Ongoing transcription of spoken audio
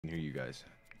Hear you guys.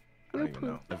 I don't even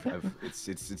know.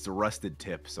 It's a rusted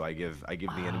tip, so I give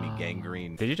the enemy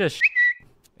gangrene. Did you just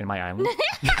in my island?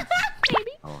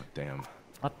 Maybe. Oh damn.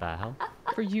 What the hell?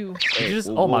 For you. Did you just,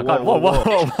 oh my god!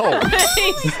 Whoa!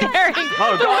 He's staring.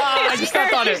 Oh god! I just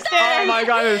stepped on it. Oh my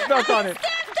god! I stepped on it.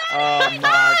 Oh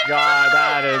my god!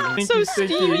 That is So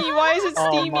steamy. Why is it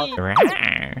steamy?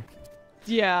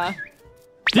 Yeah.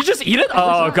 Did you just eat it?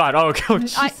 Oh god! Oh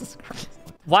Jesus Christ!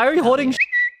 Why are you holding?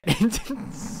 What's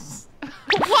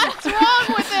wrong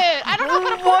with it? I don't know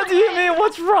how to What do you mean?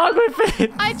 What's wrong with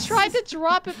it? I tried to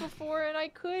drop it before and I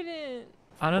couldn't.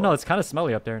 I don't know. It's kind of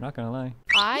smelly up there. Not gonna lie.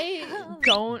 I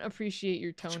don't appreciate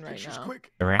your tone right now.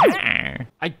 Quick.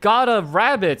 I got a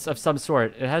rabbit of some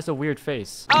sort. It has a weird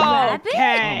face. Okay. Oh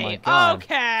my God.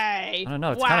 Okay. I don't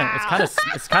know.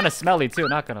 It's kind of smelly too.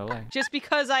 Not gonna lie. Just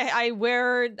because I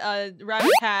wear a rabbit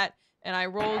hat and I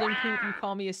rolled in poop, you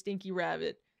call me a stinky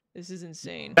rabbit. This is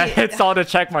insane. That hits all the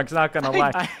check marks. Not gonna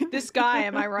lie. This guy,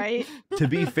 am I right? To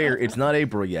be fair, it's not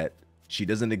April yet. She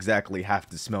doesn't exactly have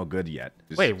to smell good yet.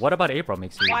 Wait, what about April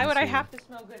makes you? Why would I have to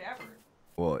smell good ever?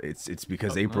 Well, it's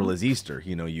because April is Easter.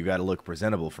 You know, you got to look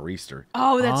presentable for Easter.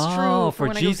 Oh, that's true. For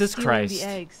when I go Jesus stealing Christ. The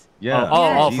eggs. Yeah.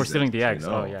 Oh, Jesus, for stealing the eggs. you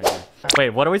know. Oh, yeah.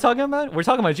 Wait, what are we talking about? We're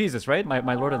talking about Jesus, right?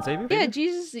 My Lord and Savior? Yeah,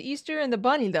 Jesus, the Easter, and the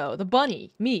bunny, though. The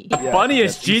bunny. Me. Yeah, Bunny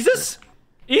is that's Jesus?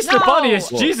 Easter No! Bunny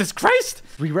is Well, Jesus Christ?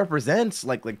 He represents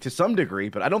like to some degree,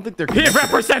 but I don't think they're. He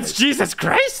represents Jesus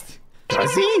Christ?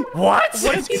 Does he? What?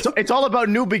 It's all about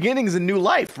new beginnings and new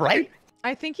life, right?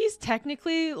 I think he's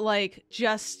technically like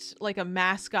just like a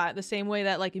mascot, the same way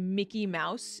that like Mickey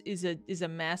Mouse is a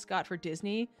mascot for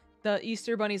Disney. The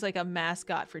Easter Bunny's like a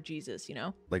mascot for Jesus, you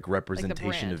know? Like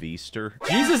representation brand. of Easter.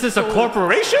 Jesus is a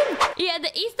corporation? Yeah, the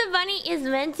Easter Bunny is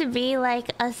meant to be like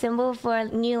a symbol for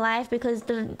new life because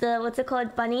the what's it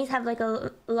called? Bunnies have like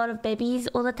a lot of babies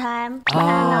all the time.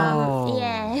 Oh. And,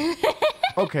 yeah.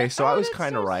 Okay, so I was that's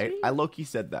kind of so right. sweet. I low-key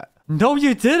said that. No,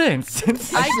 you didn't.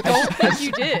 I don't think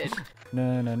you did.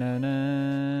 Na na na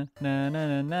na na na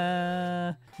na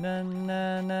na na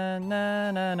na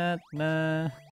na na na na.